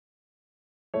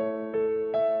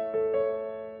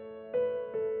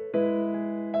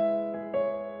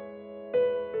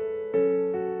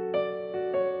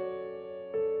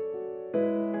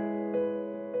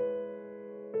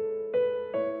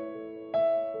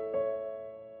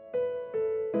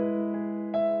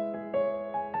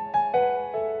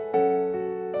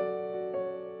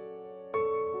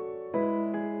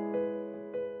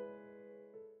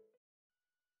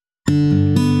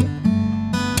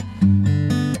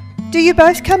Do you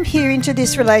both come here into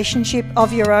this relationship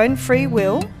of your own free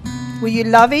will? Will you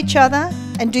love each other,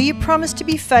 and do you promise to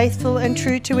be faithful and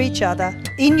true to each other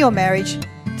in your marriage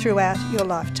throughout your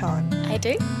lifetime? I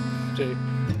do.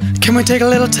 Can we take a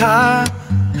little time?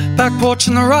 Back porch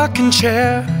in the rocking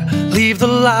chair. Leave the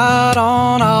light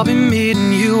on, I'll be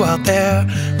meeting you out there.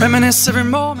 Reminisce every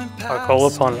moment. I call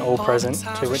upon all present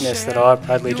to witness that I,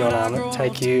 Bradley John Armitt,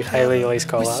 take you, Hayley Elise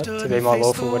Collard, to be my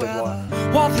lawful wedded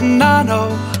wife. One thing I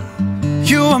know,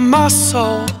 you are my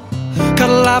soul. Got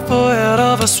a life ahead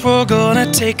of us, we're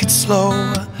gonna take it slow.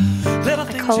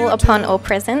 I call upon all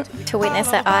present to witness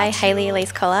that I, Hayley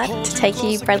Elise Collard, to take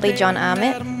you, Bradley John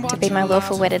Armitt, to be my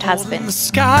lawful wedded husband. The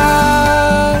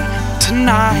sky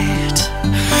tonight,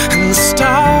 and the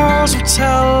stars will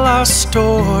tell our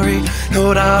story.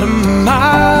 No doubt in my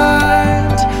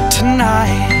mind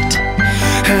tonight,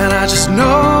 and I just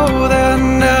know there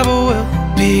never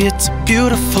will be. It's a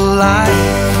beautiful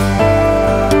life.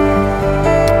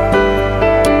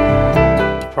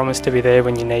 Promise to be there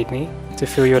when you need me, to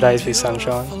fill your days with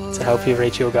sunshine, to help you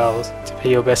reach your goals, to be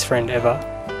your best friend ever,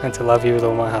 and to love you with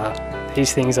all my heart.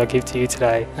 These things I give to you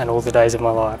today and all the days of my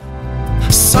life.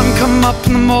 Sun come up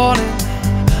in the morning,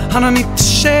 underneath the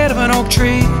shade of an oak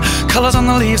tree. Colors on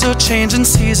the leaves are changing,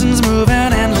 seasons moving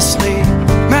endlessly.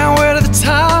 Man, where did the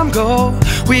time go?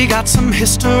 We got some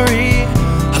history.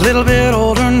 A little bit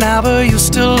older now, but you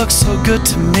still look so good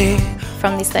to me.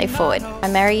 From this day forward, I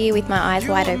marry you with my eyes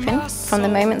wide open. From the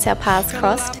moments our paths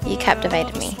crossed, you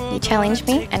captivated me. You challenged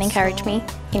me and encouraged me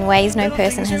in ways no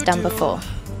person has done before.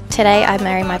 Today I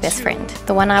marry my best friend,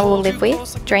 the one I will live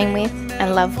with, dream with,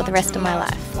 and love for the rest of my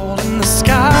life. In the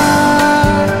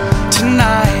sky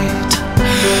tonight,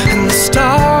 and the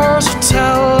stars will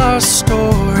tell our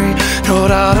story. No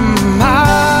doubt in my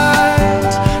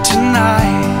mind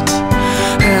tonight,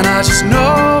 and I just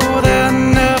know there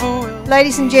never will.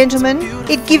 Ladies and gentlemen,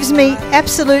 it gives me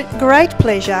absolute great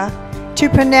pleasure to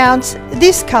pronounce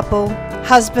this couple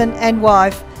husband and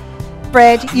wife.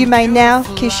 Brad, you may now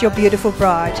kiss your beautiful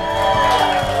bride.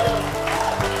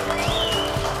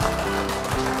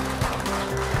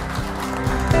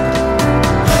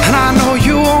 And I know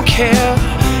you won't care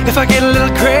if I get a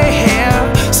little grey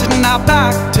hair, sitting out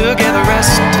back together,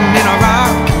 resting in our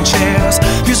rocking chairs.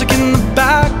 Music in the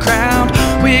background,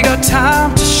 we got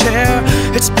time to share.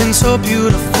 It's been so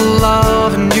beautiful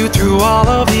loving you through all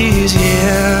of these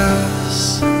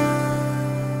years.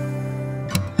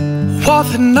 One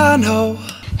thing I know,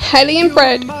 Hayley and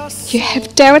Brad, you have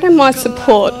Darren and my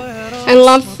support and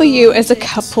love for you as a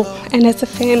couple and as a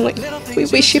family. We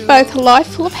wish you both a life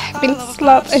full of happiness,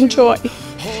 love and joy.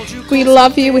 We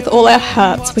love you with all our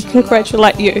hearts. We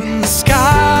congratulate you. in the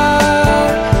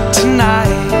sky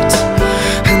tonight,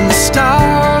 and the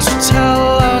stars will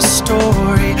tell our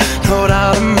story. No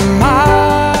doubt in my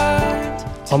mind.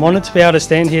 I'm honoured to be able to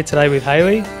stand here today with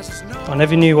Hayley. I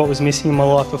never knew what was missing in my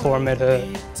life before I met her.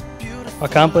 I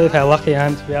can't believe how lucky I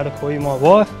am to be able to call you my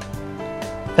wife.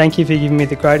 Thank you for giving me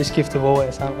the greatest gift of all,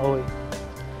 our son Ollie.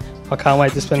 I can't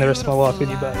wait to spend the rest of my life with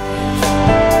you both.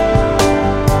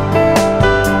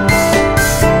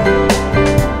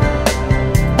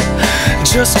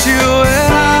 Just you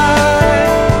and I.